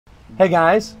Hey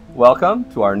guys, welcome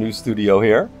to our new studio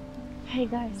here. Hey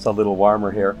guys. It's a little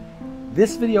warmer here.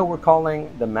 This video we're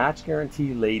calling the Match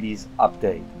Guarantee Ladies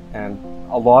Update. And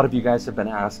a lot of you guys have been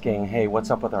asking, hey, what's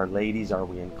up with our ladies? Are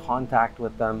we in contact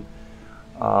with them?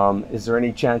 Is there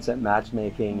any chance at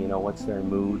matchmaking? You know, what's their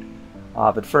mood?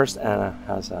 But first, Anna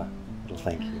has a little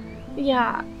thank you.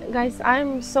 Yeah, guys,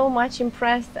 I'm so much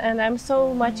impressed and I'm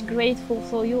so much grateful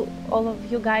for you, all of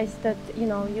you guys, that you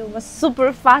was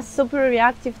super fast, super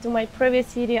reactive to my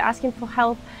previous video asking for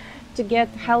help to get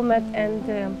helmet and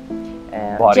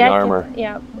Body jacket, armor.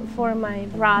 yeah, for my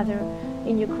brother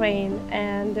in Ukraine.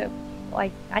 And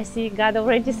like I see God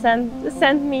already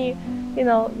sent me,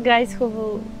 guys who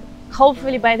will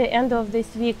hopefully by the end of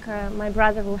this week my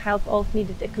brother will have all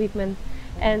needed equipment.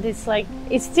 And it's like,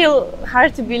 it's still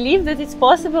hard to believe that it's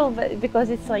possible, but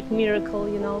because it's like miracle,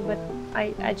 but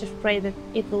I just pray that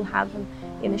it will happen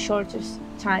in the shortest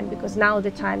time, because now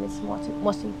the time is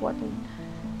most important.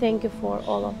 Thank you for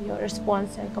all of your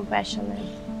response and compassion. And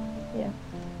yeah.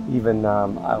 Even,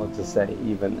 I would just say,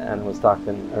 even Anna was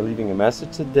talking or leaving a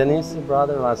message to Dennis, her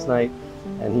brother, last night.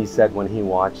 And he said when he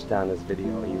watched Anna's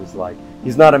video, he was like,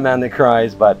 he's not a man that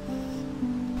cries, but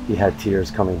he had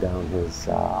tears coming down his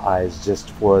eyes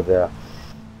just for the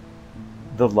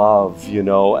love,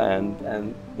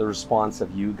 and the response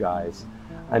of you guys.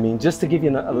 I mean, just to give you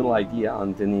a little idea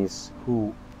on Denise,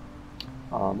 who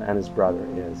Anna's brother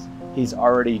is, he's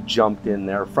already jumped in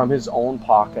there from his own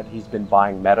pocket. He's been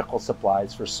buying medical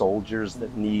supplies for soldiers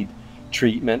that need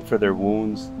treatment for their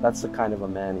wounds. That's the kind of a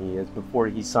man he is before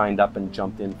he signed up and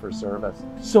jumped in for service.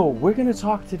 So we're going to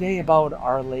talk today about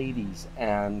our ladies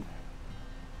and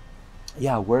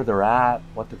yeah, where they're at,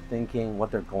 what they're thinking,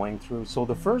 what they're going through. So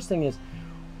the first thing is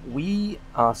we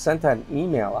sent an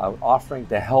email out offering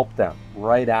to help them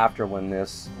right after when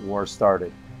this war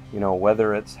started.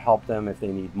 Whether it's help them if they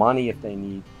need money, if they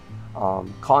need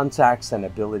contacts and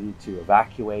ability to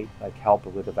evacuate, like help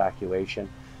with evacuation.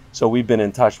 So we've been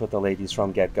in touch with the ladies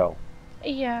from get-go.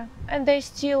 Yeah, and they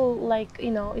still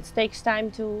it takes time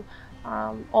to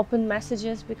open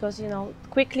messages, because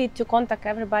quickly to contact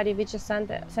everybody we just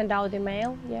send out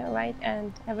email, yeah, right,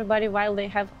 and everybody, while they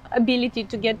have ability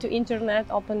to get to internet,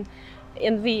 open,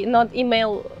 and we not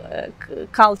email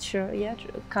culture, yeah,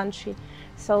 country,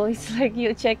 so it's like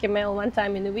you check email one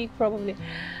time in a week probably,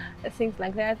 things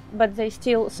like that. But they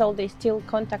still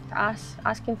contact us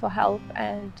asking for help,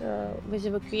 and with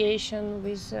evacuation,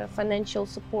 with financial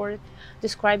support,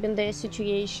 describing their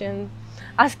situation,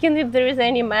 asking if there is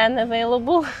any man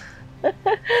available.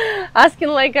 Asking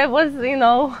like I was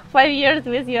 5 years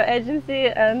with your agency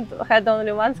and had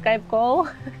only one Skype call.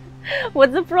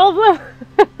 What's the problem?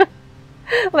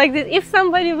 Like this, if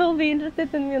somebody will be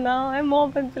interested in me now, I'm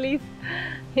open, please.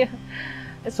 Yeah.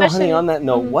 So honey, on that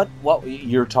note, what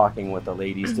you're talking with the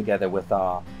ladies together with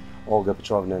Olga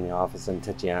Petrovna in the office and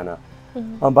Tatiana.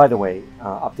 By the way,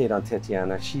 update on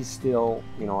Tatiana. She's still,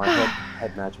 our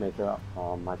head matchmaker,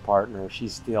 my partner.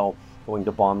 She's still going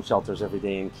to bomb shelters every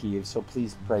day in Kiev. So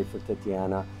please pray for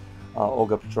Tatiana.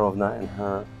 Olga Petrovna and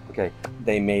her. Okay,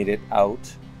 they made it out.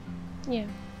 Yeah.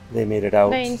 They made it out.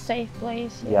 They're in a safe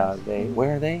place. Yeah.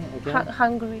 Where are they again?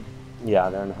 Hungary. Yeah,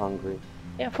 they're in Hungary.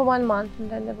 Yeah, for 1 month, and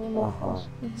then they will move.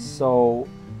 So,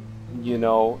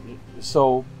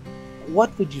 so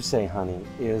what would you say, honey,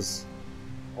 is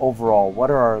overall,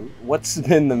 what's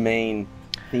been the main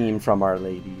theme from our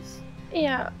ladies?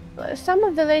 Yeah, some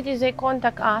of the ladies, they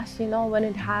contact us, when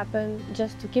it happened,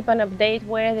 just to keep an update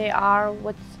where they are,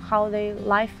 how their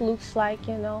life looks like,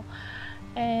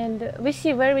 and we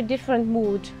see very different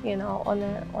mood, on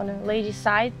a lady's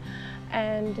side.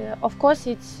 And of course,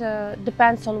 it's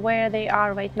depends on where they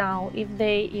are right now. If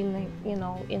they in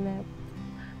a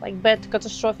like bad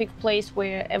catastrophic place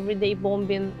where everyday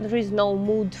bombing, there is no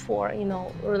mood for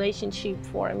relationship,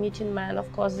 for a meeting man.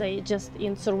 Of course, they just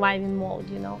in surviving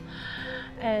mode,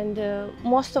 And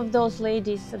most of those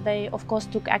ladies, they of course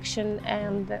took action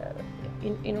and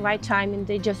in right time, and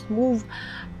they just move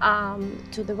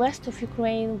to the west of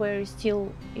Ukraine, where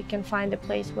still you can find a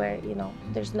place where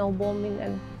there's no bombing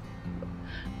and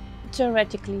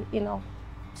theoretically,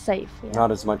 safe. Yeah.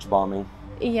 Not as much bombing.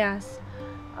 Yes.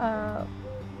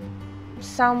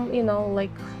 Some,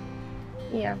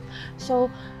 yeah. So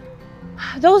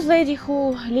those ladies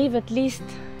who live at least,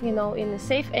 in the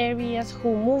safe areas,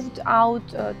 who moved out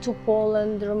to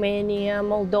Poland, Romania,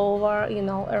 Moldova,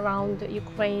 around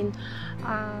Ukraine,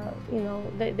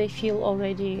 they feel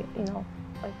already,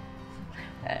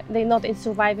 they're not in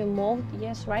surviving mode,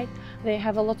 yes, right? They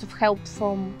have a lot of help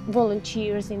from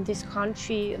volunteers in this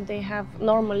country.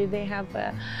 Normally they have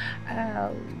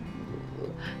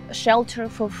shelter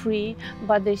for free,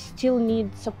 but they still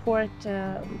need support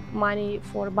money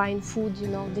for buying food, you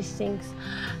know, these things.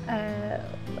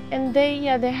 And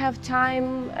they have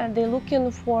time, and they're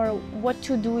looking for what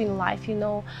to do in life, you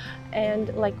know,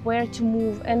 and like where to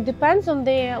move, and depends on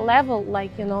their level,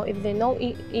 like, you know, if they know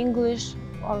English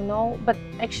or no. But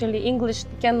actually English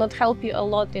cannot help you a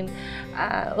lot in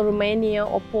Romania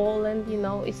or Poland, you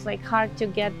know. It's like hard to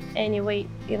get anyway,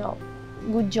 you know,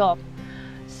 good job,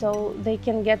 so they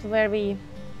can get very,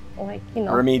 like, you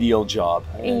know, remedial job,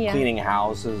 yeah, cleaning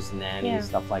houses, nannies, yeah,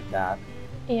 stuff like that.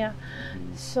 yeah.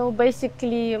 So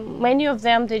basically many of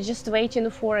them, they're just waiting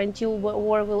for until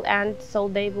war will end, so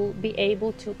they will be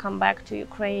able to come back to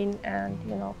Ukraine and,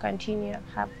 you know, continue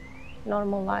have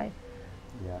normal life.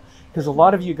 Yeah, because a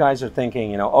lot of you guys are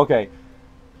thinking, you know, okay,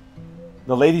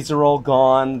 the ladies are all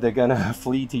gone, they're gonna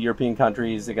flee to European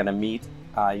countries, they're gonna meet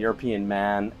a European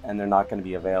man, and they're not gonna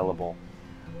be available.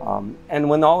 And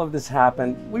when all of this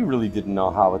happened, we really didn't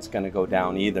know how it's gonna go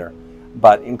down either.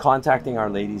 But in contacting our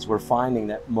ladies, we're finding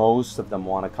that most of them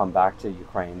want to come back to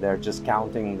Ukraine. They're just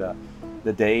counting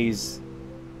the days,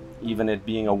 even it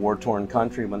being a war-torn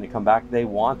country, when they come back, they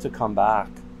want to come back.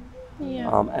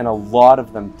 Yeah. And a lot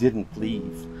of them didn't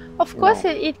leave. Of course,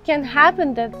 it can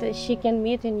happen that she can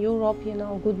meet in Europe, you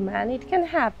know, good man. It can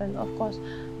happen, of course,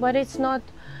 but it's not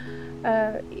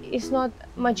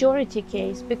majority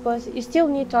case, because you still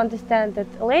need to understand that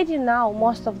lady now,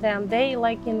 most of them, they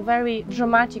like in very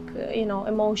dramatic, you know,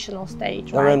 emotional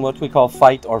stage. They're right? in what we call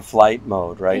fight or flight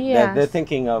mode, right? Yes. They're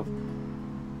thinking of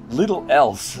little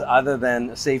else other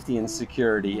than safety and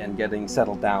security and getting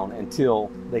settled down until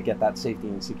they get that safety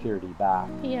and security back.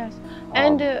 Yes,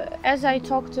 and as I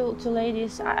talk to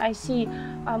ladies, I see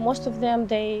most of them,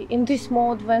 they in this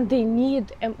mode when they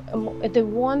need, they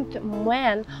want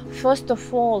men first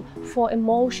of all for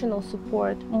emotional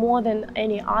support more than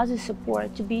any other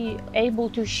support, to be able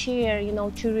to share, you know,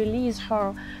 to release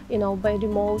her, you know, bad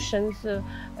emotions.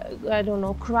 I don't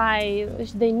know, cry.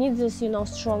 They need this, you know,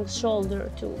 strong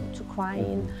shoulder to cry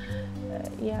in.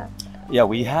 Yeah. Yeah,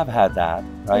 we have had that,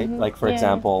 right? Mm-hmm. Like, for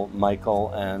example,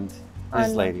 Michael and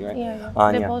his lady, right? Yeah, yeah.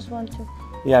 Anya. They both want to.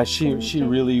 Yeah, she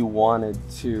really wanted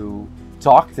to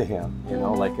talk to him, you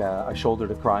know, like a shoulder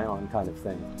to cry on kind of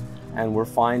thing. And we're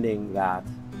finding that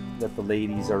the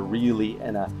ladies are really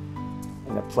in a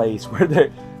place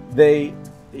where they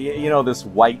you know, this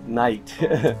white knight.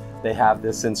 They have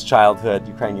this since childhood.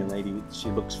 Ukrainian lady, she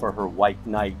looks for her white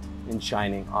knight in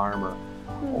shining armor,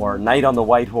 or knight on the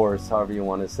white horse, however you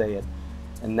want to say it.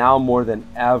 And now more than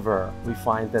ever, we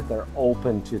find that they're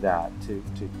open to that, to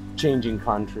changing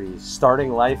countries,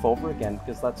 starting life over again,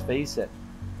 because let's face it,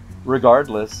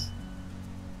 regardless,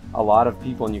 a lot of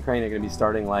people in Ukraine are going to be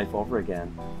starting life over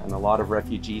again. And a lot of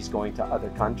refugees going to other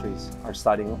countries are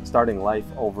starting life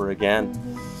over again.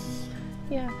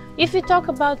 Yeah, if we talk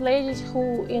about ladies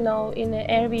who, you know, in an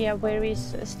area where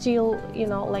is still, you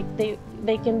know, like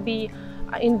they can be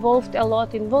involved a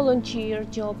lot in volunteer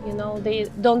job, you know, they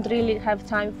don't really have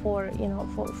time for, you know,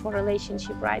 for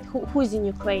relationship, right? Who is in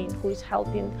Ukraine, who is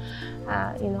helping,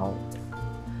 you know,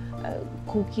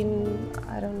 cooking,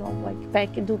 I don't know, like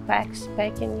packing,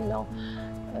 you know.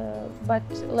 But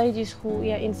ladies who,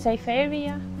 yeah, in safe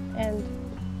area, and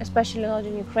especially not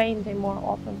in Ukraine, they're more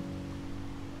open.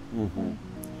 Mm-hmm.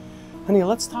 Honey,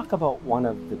 let's talk about one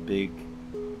of the big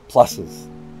pluses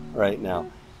right now.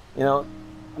 You know,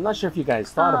 I'm not sure if you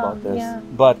guys thought about this, yeah.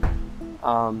 but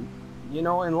you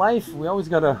know, in life we always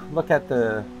got to look at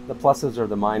the pluses or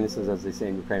the minuses, as they say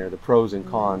in Ukraine, or the pros and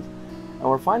cons. And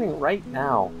we're finding right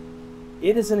now,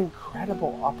 it is an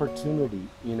incredible opportunity.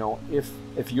 You know,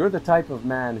 if you're the type of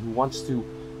man who wants to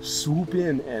swoop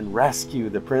in and rescue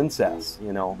the princess,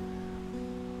 you know,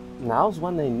 now's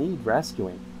when they need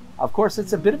rescuing. Of course,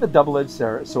 it's a bit of a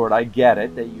double-edged sword. I get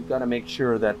it, that you've got to make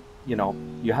sure that, you know,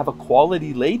 you have a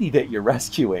quality lady that you're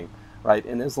rescuing, right?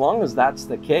 And as long as that's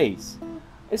the case,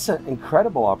 it's an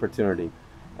incredible opportunity.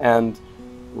 And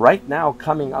right now,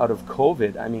 coming out of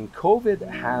COVID, I mean, COVID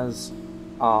has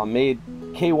made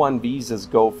K1 visas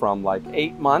go from like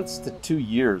 8 months to 2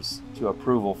 years to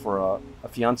approval for a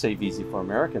fiancé visa for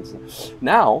Americans.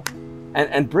 Now,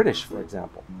 and British, for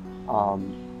example.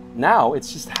 Now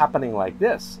it's just happening like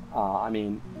this. I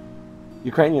mean,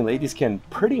 Ukrainian ladies can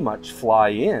pretty much fly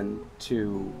in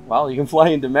to, well, you can fly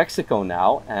into Mexico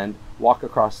now and walk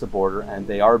across the border, and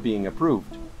they are being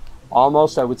approved.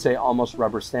 Almost, I would say, almost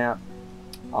rubber stamp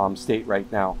state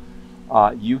right now.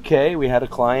 UK, we had a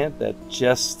client that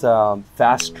just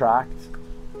fast-tracked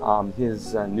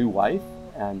his new wife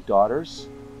and daughter's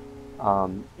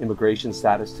immigration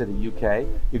status to the UK.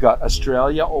 You got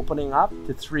Australia opening up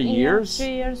to 3 years. 3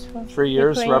 years. 3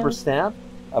 years, Ukraine. rubber stamp.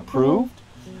 approved.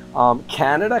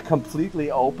 Canada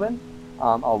completely open.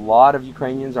 A lot of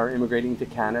Ukrainians are immigrating to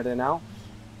Canada now.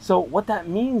 So what that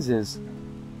means is,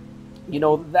 you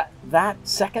know, that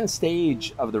second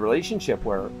stage of the relationship,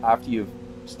 where after you've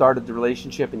started the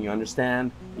relationship and you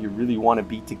understand you really want to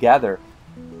be together,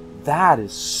 that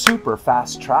is super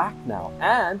fast track now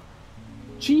and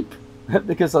cheap.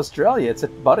 Because Australia, it's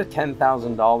about a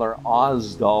 $10,000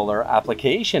 Oz dollar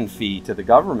application fee to the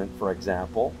government, for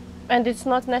example. And it's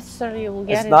not necessary you will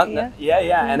get It's it. not,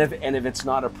 Yeah. and if it's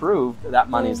not approved, that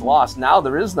money's lost. Now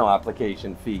there is no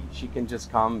application fee. She can just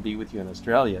come be with you in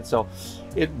Australia. So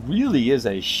it really is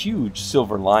a huge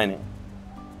silver lining.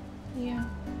 Yeah.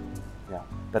 Yeah.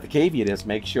 But the caveat is,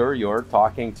 make sure you're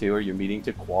talking to or you're meeting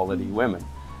to quality women,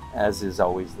 as is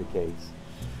always the case.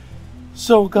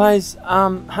 So guys,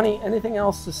 honey, anything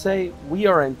else to say? We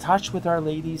are in touch with our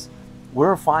ladies.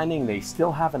 We're finding they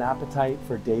still have an appetite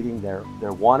for dating.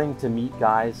 They're wanting to meet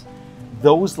guys.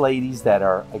 Those ladies that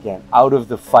are, again, out of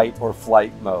the fight or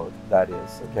flight mode, that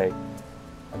is, okay?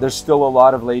 There's still a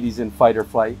lot of ladies in fight or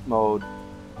flight mode,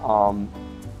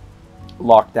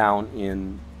 locked down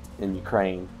in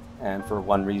Ukraine, and for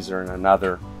one reason or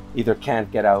another, either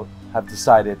can't get out, have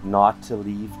decided not to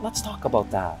leave. Let's talk about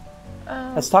that.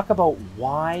 Let's talk about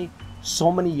why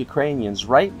so many Ukrainians,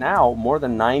 right now, more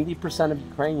than 90% of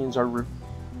Ukrainians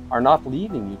are not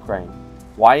leaving Ukraine.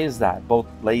 Why is that, both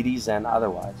ladies and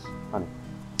otherwise, honey?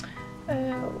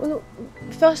 Well,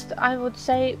 first, I would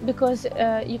say because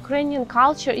Ukrainian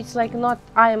culture, it's like not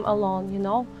I am alone, you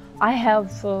know. I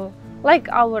have, like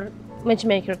our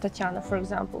matchmaker Tatiana, for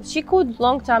example, she could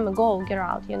long time ago get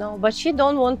out, you know, but she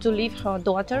don't want to leave her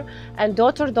daughter, and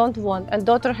daughter don't want, and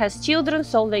daughter has children,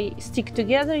 so they stick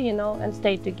together, you know, and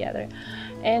stay together.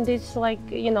 And it's like,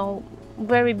 you know,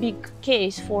 very big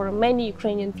case for many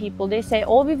Ukrainian people. They say,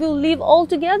 oh, we will live all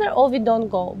together or we don't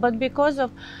go. But because of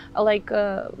like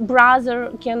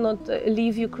brother cannot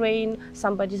leave Ukraine,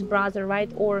 somebody's brother,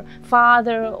 right? Or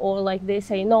father, or like they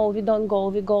say, no, we don't go,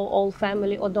 we go all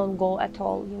family, or don't go at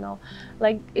all, you know.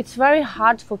 Like it's very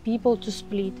hard for people to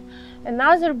split.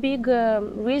 Another big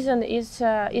reason is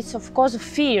it's of course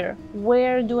fear.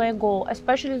 Where do I go?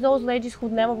 Especially those ladies who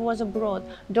never was abroad,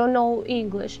 don't know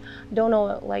English, don't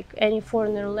know like any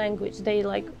foreigner language. They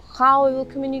like, how I will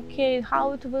communicate,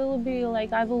 how it will be,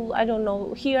 like I don't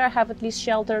know. Here I have at least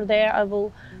shelter, there I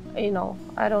will, you know,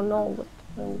 I don't know,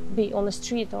 be on the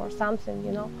street or something,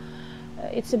 you know.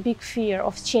 It's a big fear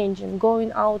of changing,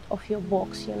 going out of your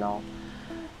box, you know.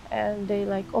 And they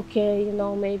like, okay, you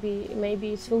know, maybe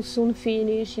it will soon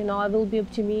finish, you know, I will be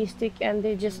optimistic, and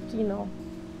they just, you know,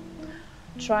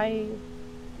 try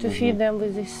to feed them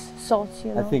with these thoughts,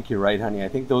 you know. I think you're right, honey. I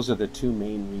think those are the two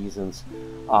main reasons.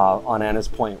 On Anna's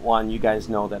point, one, you guys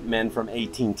know that men from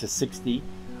 18 to 60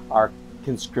 are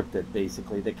conscripted,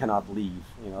 basically. They cannot leave.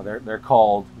 You know, they're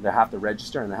called, they have to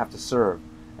register and they have to serve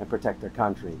and protect their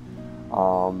country.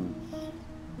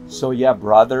 So yeah,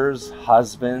 brothers,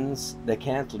 husbands, they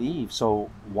can't leave. So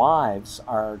wives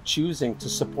are choosing to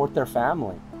support their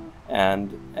family,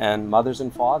 and mothers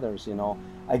and fathers, you know.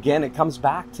 Again, it comes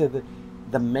back to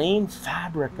the main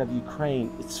fabric of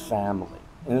Ukraine. It's family,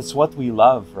 and it's what we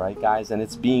love, right, guys? And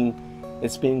it's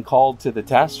being called to the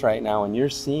test right now, and you're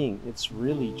seeing it's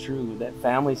really true that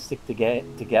families stick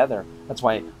together. That's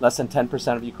why less than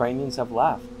 10% of Ukrainians have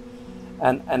left,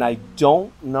 and I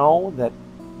don't know that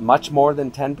much more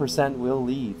than 10% will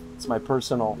leave. It's my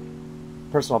personal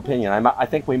opinion. I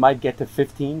think we might get to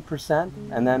 15%,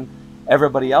 and then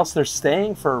everybody else, they're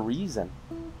staying for a reason,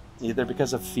 either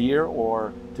because of fear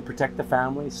or to protect the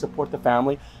family, support the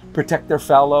family, protect their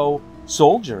fellow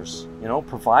soldiers, you know,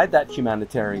 provide that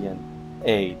humanitarian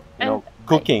aid, you know,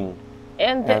 cooking.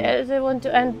 And they want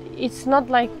to, and it's not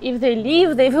like if they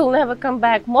leave, they will never come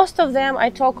back. Most of them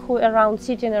I talk who around,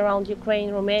 sitting around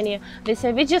Ukraine, Romania, they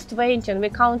say, we're just waiting,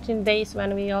 we're counting days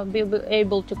when we will be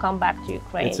able to come back to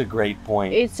Ukraine. It's a great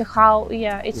point. It's how,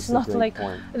 yeah, it's not like,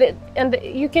 and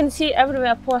you can see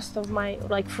everywhere post of my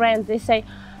like friends, they say,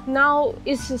 now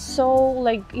it's so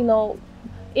like, you know,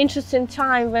 interesting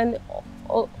time when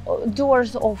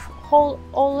doors of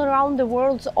all around the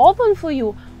world open for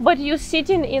you, but you're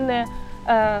sitting in a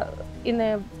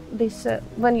this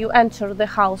when you enter the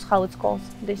house, how it's called,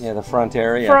 this, yeah, the front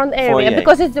area, foyer.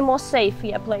 Because it's the most safe,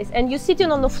 yeah, place, and you're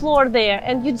sitting on the floor there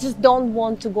and you just don't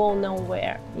want to go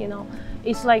nowhere, you know.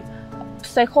 It's like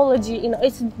psychology, you know,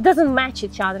 it doesn't match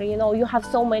each other, you know. You have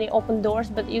so many open doors,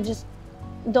 but you just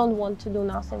don't want to do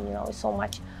nothing, you know. It's so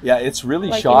much, yeah, it's really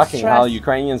like shocking how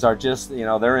Ukrainians are just, you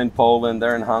know, they're in Poland,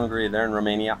 they're in Hungary, they're in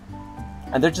Romania,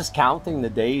 and they're just counting the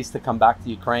days to come back to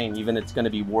Ukraine. Even it's going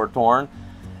to be war torn,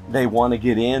 they want to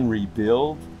get in,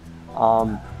 rebuild.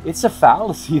 It's a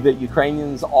fallacy that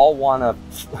Ukrainians all want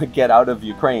to get out of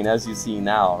Ukraine, as you see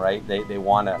now, right? They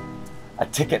want a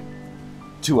ticket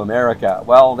to America.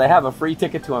 Well, they have a free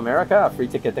ticket to America, a free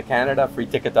ticket to Canada, a free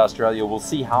ticket to Australia. We'll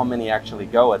see how many actually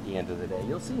go at the end of the day.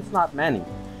 You'll see it's not many.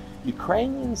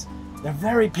 Ukrainians, they're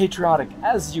very patriotic,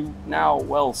 as you now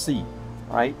well see,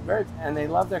 right? And they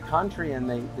love their country and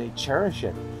they cherish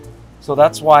it. So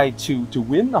that's why to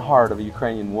win the heart of a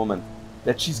Ukrainian woman,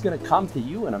 that she's going to come to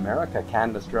you in America,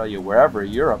 Canada, Australia, wherever,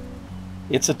 Europe,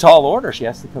 it's a tall order. She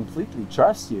has to completely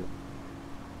trust you.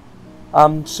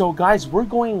 So guys, we're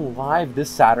going live this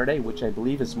Saturday, which I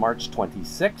believe is March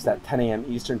 26th at 10 a.m.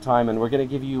 Eastern time, and we're going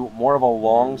to give you more of a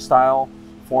long style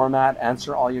format,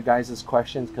 answer all you guys'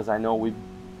 questions, because I know we've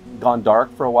gone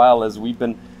dark for a while as we've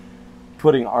been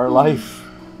putting our life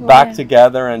back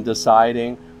together and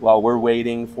deciding while we're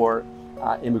waiting for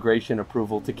immigration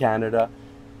approval to Canada.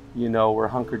 You know, we're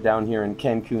hunkered down here in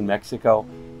Cancun, Mexico.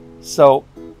 So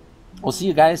we'll see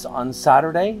you guys on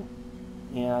Saturday.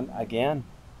 And again,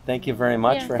 thank you very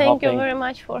much for helping. Thank you very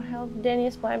much for help,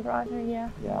 Dennis, my brother.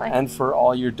 And for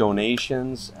all your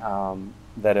donations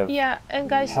that have and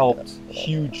guys, helped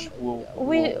huge.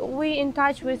 We in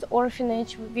touch with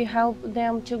orphanage. We help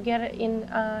them to get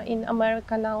in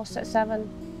America now,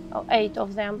 7 or 8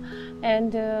 of them,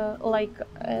 and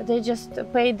they just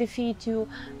paid the fee to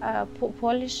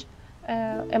Polish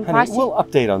embassy. We'll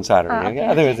update on Saturday.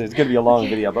 Otherwise, it's going to be a long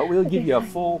video, but we'll give you a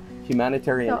full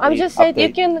humanitarian. I'm just saying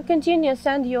you can continue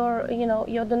send your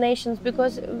your donations,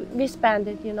 because we spend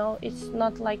it. It's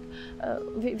not like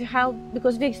we help,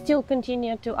 because we still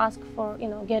continue to ask for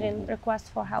getting requests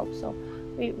for help. So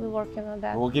we're working on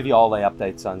that. We'll give you all the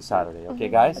updates on Saturday. Okay,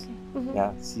 guys? Okay.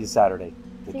 Yeah. See you Saturday.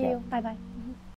 Take care. Bye bye.